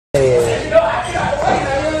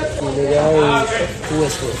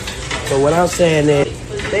whisper. But what I'm saying is,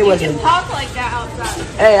 they wasn't. You can talk like that outside.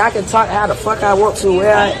 Hey, I can talk how the fuck I want to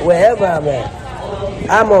wherever I'm at.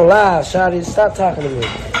 I'm on live, shawty. Stop talking to me.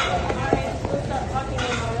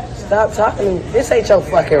 Stop talking to me. This ain't your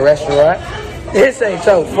fucking restaurant. This ain't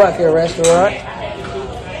your fucking restaurant.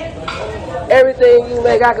 Everything you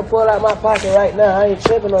make, I can pull out my pocket right now. I ain't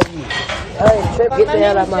tripping on you. I ain't tripping. Get the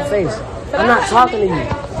hell out of my face. I'm not talking to you.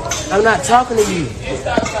 I'm not talking to you.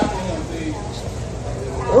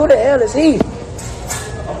 Who the hell is he?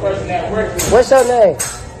 What's your name?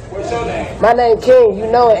 What's your name? My name King. You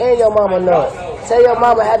know it and your mama know it. Tell your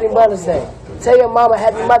mama Happy Mother's Day. Tell your mama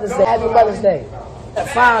Happy Mother's Day. Happy Mother's Day.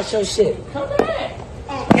 File your shit. Come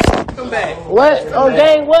back. What? On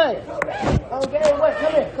game what? On game what?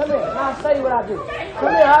 Come here. Come here. I'll show you what I do.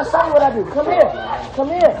 Come here. I'll show you what I do. Come here. Come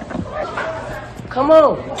here. Come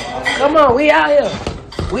on. Come on. We out here.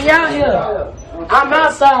 We out here. I'm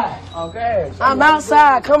outside. Okay. I'm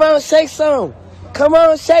outside. Come on, shake some. Come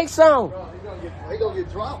on, shake some. He gonna get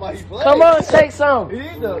dropped while he plays. Come on, shake some.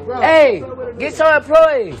 Hey, get your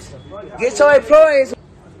employees. Get your employees.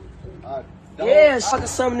 Yeah, fucking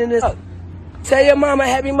something in this. Tell your mama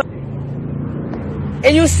Happy Mother's Day.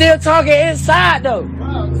 And you still talking inside though.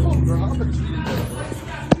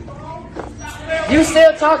 You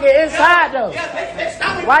still talking inside though.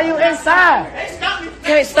 Why you inside?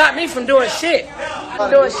 Can't stop me from doing shit. I'm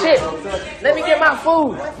doing shit. Let me get my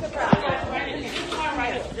food.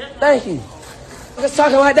 Thank you. Just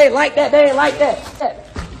talking like they like that. They ain't like that.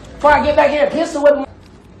 Before I get back here and pistol with them.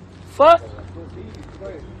 Fuck.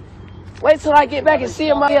 Wait till I get back and see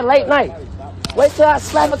him out here late night. Wait till I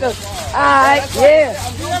slap a gun. Alright, yeah.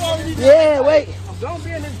 Yeah, wait.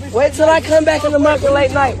 Wait till I come back in the market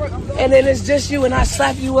late night. And then it's just you and I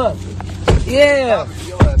slap you up. Yeah.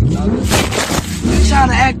 You trying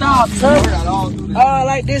to act off, son. All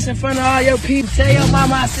like this in front of all your people. Tell your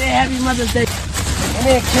mama I said Happy Mother's Day. And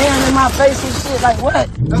then cam in my face and shit. Like what?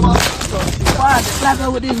 Why I slap her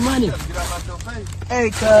with this money? Hey,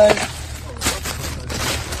 cuz.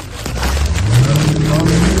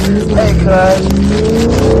 Hey, cuz.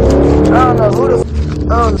 I don't know who the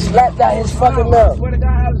slapped out his fucking mouth.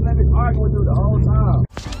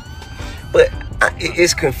 But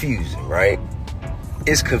it's confusing, right?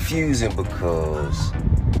 It's confusing because,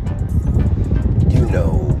 you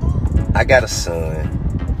know, I got a son,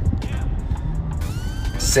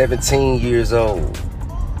 17 years old,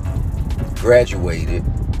 graduated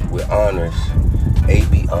with honors,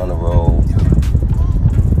 AB honor roll,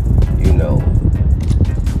 you know,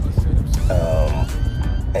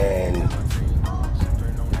 and,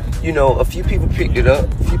 you know, a few people picked it up,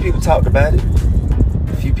 a few people talked about it, a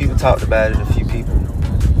few people,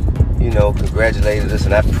 you know, congratulated us,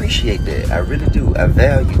 and I appreciate that. I really do. I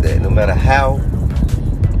value that. No matter how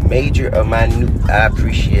major or minute, I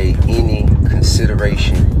appreciate any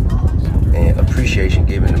consideration and appreciation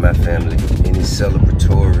given to my family. Any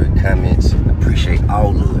celebratory comments, I appreciate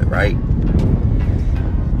all of it, right?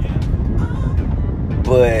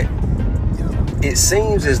 But it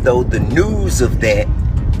seems as though the news of that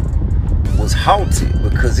was halted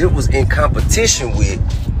because it was in competition with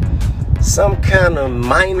some kind of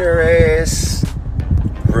minor ass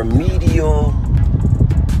remedial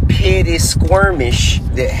petty skirmish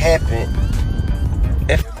that happened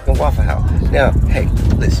at fucking Waffle House. Now, hey,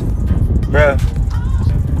 listen, bruh,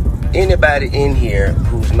 anybody in here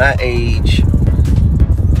who's my age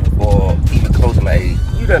or even close to my age,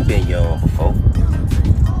 you done been young before.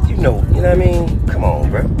 You know what I mean? Come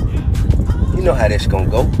on, bruh. You know how that's gonna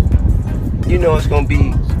go. You know it's gonna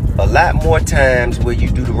be a lot more times where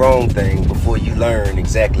you do the wrong thing before you learn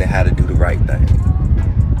exactly how to do the right thing.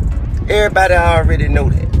 Everybody already know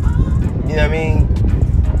that. You know what I mean?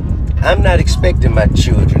 I'm not expecting my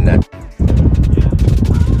children not.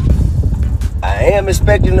 I am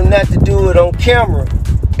expecting them not to do it on camera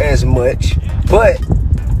as much, but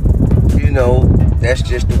you know, that's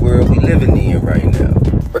just the world we living in right now.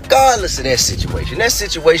 Regardless of that situation, man,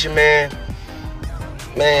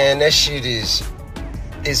 that shit is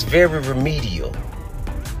very remedial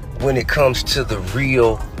when it comes to the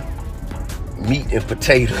real meat and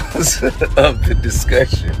potatoes of the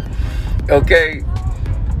discussion. Okay?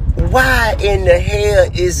 Why in the hell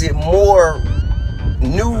is it more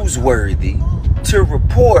newsworthy to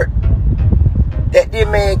report that this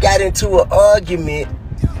man got into an argument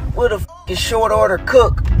with a fucking short order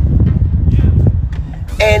cook,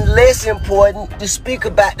 and less important to speak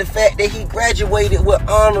about the fact that he graduated with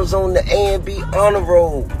honors on the A&B honor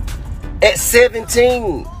roll at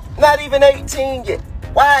 17, not even 18 yet?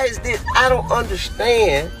 Why is this? I don't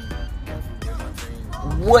understand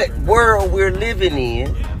what world we're living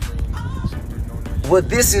in well,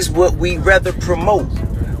 this is what we rather promote.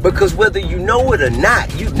 Because whether you know it or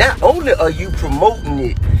not, you not only are you promoting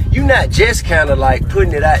it, you're not just kind of like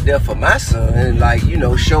putting it out there for my son and like, you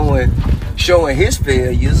know, showing his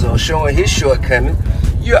failures or showing his shortcomings.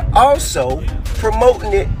 You're also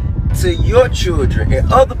promoting it to your children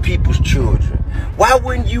and other people's children. Why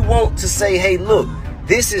wouldn't you want to say, hey, look,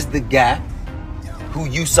 this is the guy who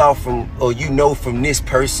you saw from, or you know from this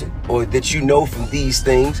person, or that you know from these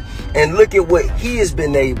things, and look at what he has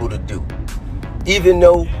been able to do. Even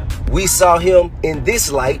though we saw him in this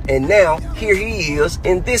light, and now here he is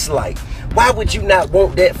in this light. Why would you not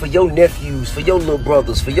want that for your nephews, for your little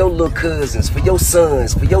brothers, for your little cousins, for your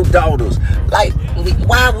sons, for your daughters? Like,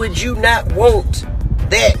 why would you not want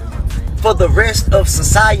that for the rest of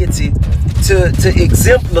society to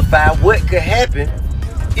exemplify what could happen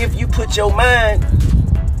if you put your mind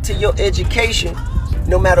to your education,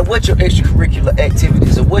 no matter what your extracurricular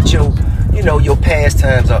activities or what your, you know, your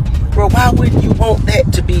pastimes are? Bro, why wouldn't you want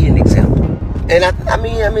that to be an example? And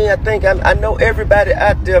I know everybody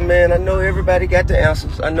out there, man. I know everybody got the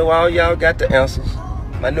answers. I know all y'all got the answers.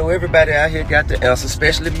 I know everybody out here got the answers,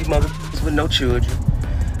 especially you mothers with no children.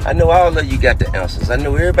 I know all of you got the answers. I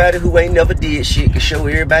know everybody who ain't never did shit can show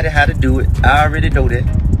everybody how to do it. I already know that.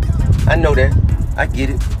 I know that. I get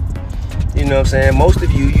it. You know what I'm saying? Most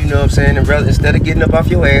of you, you know what I'm saying, instead of getting up off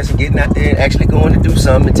your ass and getting out there and actually going to do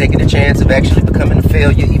something and taking a chance of actually becoming a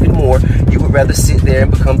failure even more, you would rather sit there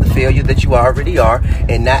and become the failure that you already are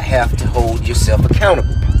and not have to hold yourself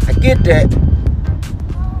accountable. I get that.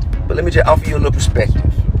 But let me just offer you a little perspective.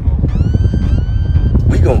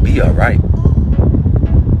 We gonna be all right.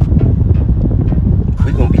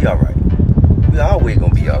 We gonna be all right. We always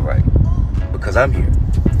gonna be all right. Because I'm here.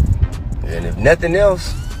 And if nothing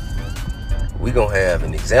else, we gonna have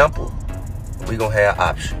an example. We gonna have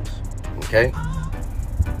options. Okay?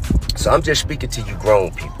 So I'm just speaking to you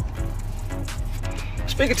grown people.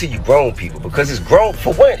 Speaking to you grown people because it's grown.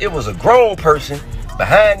 For one, it was a grown person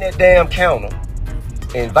behind that damn counter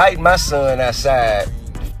inviting my son outside.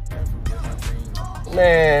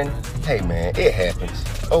 Man, hey man, it happens.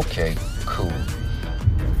 Okay, cool.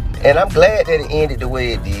 And I'm glad that it ended the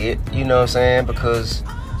way it did. You know what I'm saying? Because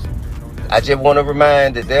I just want to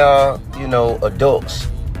remind that there are, you know, adults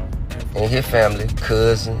in his family,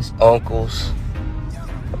 cousins, uncles,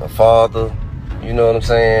 a father, you know what I'm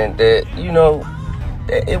saying, that, you know,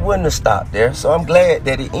 that it wouldn't have stopped there. So I'm glad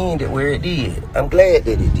that it ended where it did. I'm glad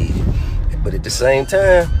that it did. But at the same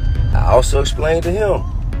time, I also explained to him,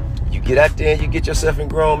 you get out there and you get yourself in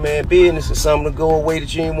grown man business and something to go away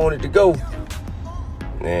that you ain't want it to go.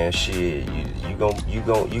 Man, shit, you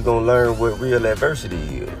gonna learn what real adversity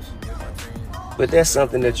is. But that's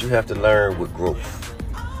something that you have to learn with growth.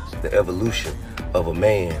 The evolution of a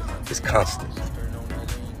man is constant.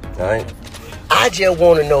 All right? I just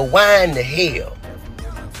want to know why in the hell.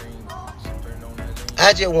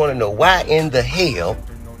 I just want to know why in the hell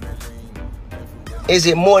is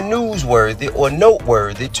it more newsworthy or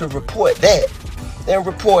noteworthy to report that than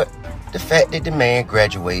report the fact that the man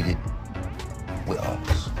graduated with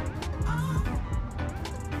honors?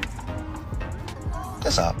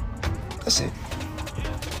 That's all. That's it.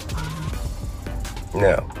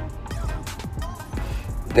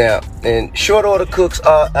 Now, and short order cooks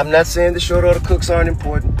are, I'm not saying the short order cooks aren't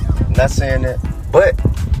important. I'm not saying that. But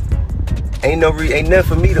ain't nothing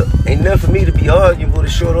for me to be arguing with a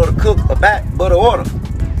short order cook about but an order.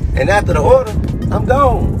 And after the order, I'm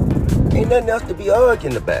gone. Ain't nothing else to be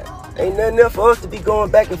arguing about. Ain't nothing else for us to be going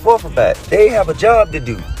back and forth about. They have a job to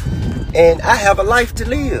do. And I have a life to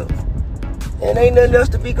live. And ain't nothing else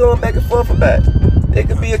to be going back and forth about. They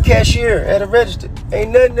could be a cashier at a register.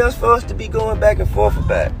 Ain't nothing else for us to be going back and forth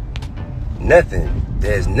about. Nothing.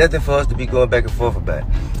 There's nothing for us to be going back and forth about.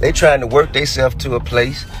 They trying to work themselves to a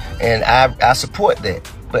place, and I support that.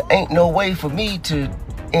 But ain't no way for me to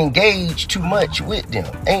engage too much with them.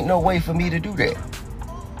 Ain't no way for me to do that.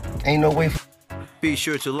 Ain't no way for... Be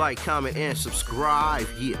sure to like, comment, and subscribe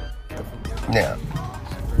here. Now,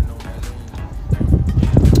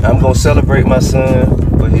 I'm gonna celebrate my son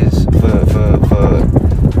for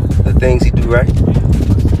the things he do right,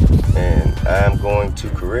 and I'm going to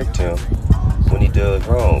correct him when he does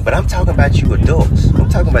wrong. But I'm talking about you adults. I'm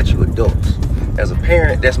talking about you adults. As a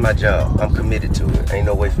parent, that's my job. I'm committed to it. Ain't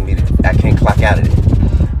no way for me to. I can't clock out of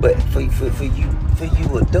it. But for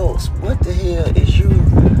you adults, what the hell is you?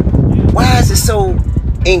 Why is it so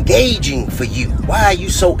engaging for you? Why are you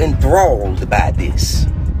so enthralled by this?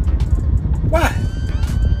 Why?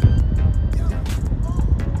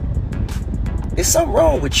 There's something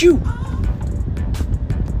wrong with you.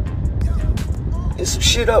 There's some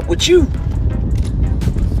shit up with you.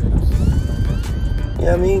 You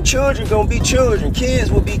know what I mean? Children gonna be children. Kids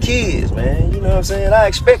will be kids, man. You know what I'm saying? I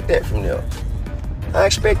expect that from them. I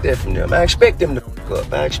expect that from them. I expect them to fuck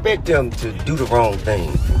up. I expect them to do the wrong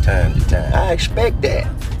thing from time to time. I expect that.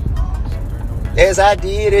 As I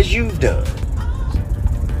did, as you've done.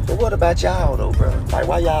 But what about y'all though, bro? Like,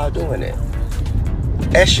 why y'all doing that?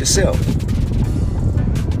 Ask yourself.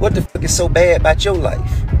 What the fuck is so bad about your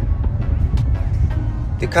life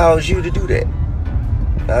that caused you to do that?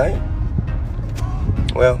 Alright?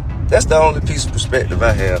 Well, that's the only piece of perspective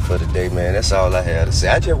I have for today, man. That's all I have to say.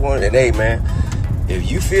 I just wanted, and hey, man,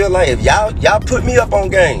 if you feel like, if y'all put me up on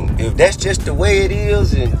game, if that's just the way it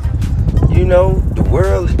is, and you know, the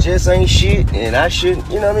world just ain't shit, and I shouldn't,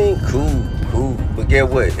 you know what I mean? Cool. But get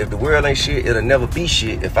what? If the world ain't shit, it'll never be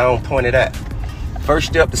shit if I don't point it out. First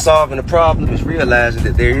step to solving the problem is realizing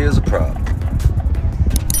that there is a problem.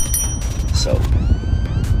 So,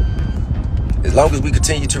 as long as we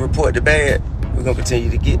continue to report the bad, we're gonna continue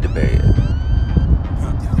to get the bad.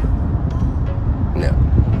 Now,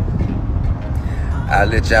 I'll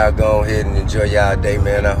let y'all go ahead and enjoy y'all day,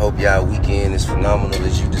 man. I hope y'all weekend is phenomenal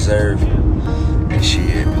as you deserve. And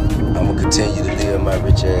shit, I'm gonna continue to live my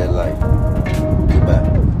rich ass life.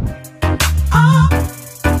 Goodbye.